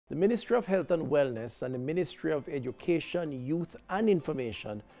The Ministry of Health and Wellness and the Ministry of Education, Youth and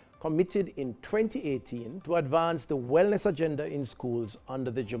Information committed in 2018 to advance the wellness agenda in schools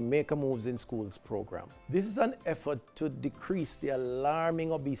under the Jamaica Moves in Schools program. This is an effort to decrease the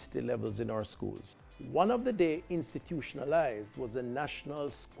alarming obesity levels in our schools. One of the days institutionalized was the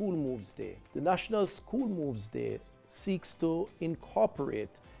National School Moves Day. The National School Moves Day seeks to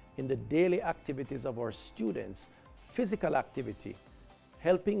incorporate in the daily activities of our students physical activity,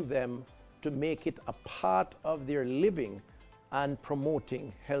 helping them to make it a part of their living and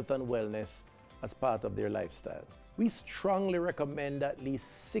promoting health and wellness as part of their lifestyle. We strongly recommend at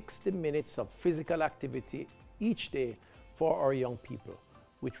least 60 minutes of physical activity each day for our young people,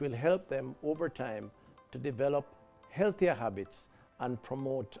 which will help them over time to develop healthier habits and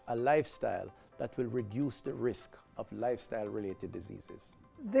promote a lifestyle that will reduce the risk of lifestyle-related diseases.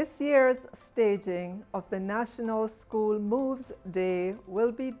 This year's staging of the National School Moves Day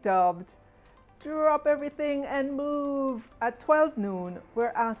will be dubbed Drop Everything and Move. At 12 noon, we're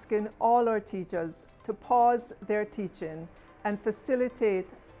asking all our teachers to pause their teaching and facilitate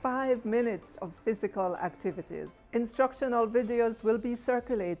 5 minutes of physical activities. Instructional videos will be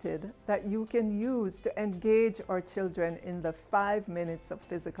circulated that you can use to engage our children in the 5 minutes of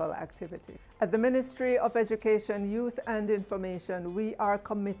physical activity. At the Ministry of Education, Youth and Information, we are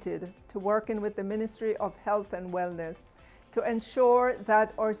committed to working with the Ministry of Health and Wellness to ensure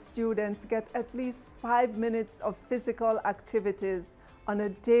that our students get at least 5 minutes of physical activities on a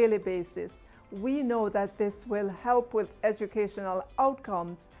daily basis. We know that this will help with educational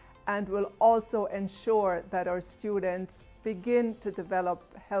outcomes and will also ensure that our students begin to develop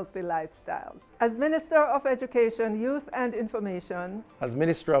healthy lifestyles. As Minister of Education, Youth and Information, as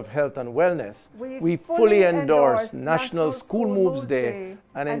Minister of Health and Wellness, we fully endorse National School Moves Day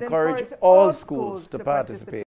and encourage all schools to participate.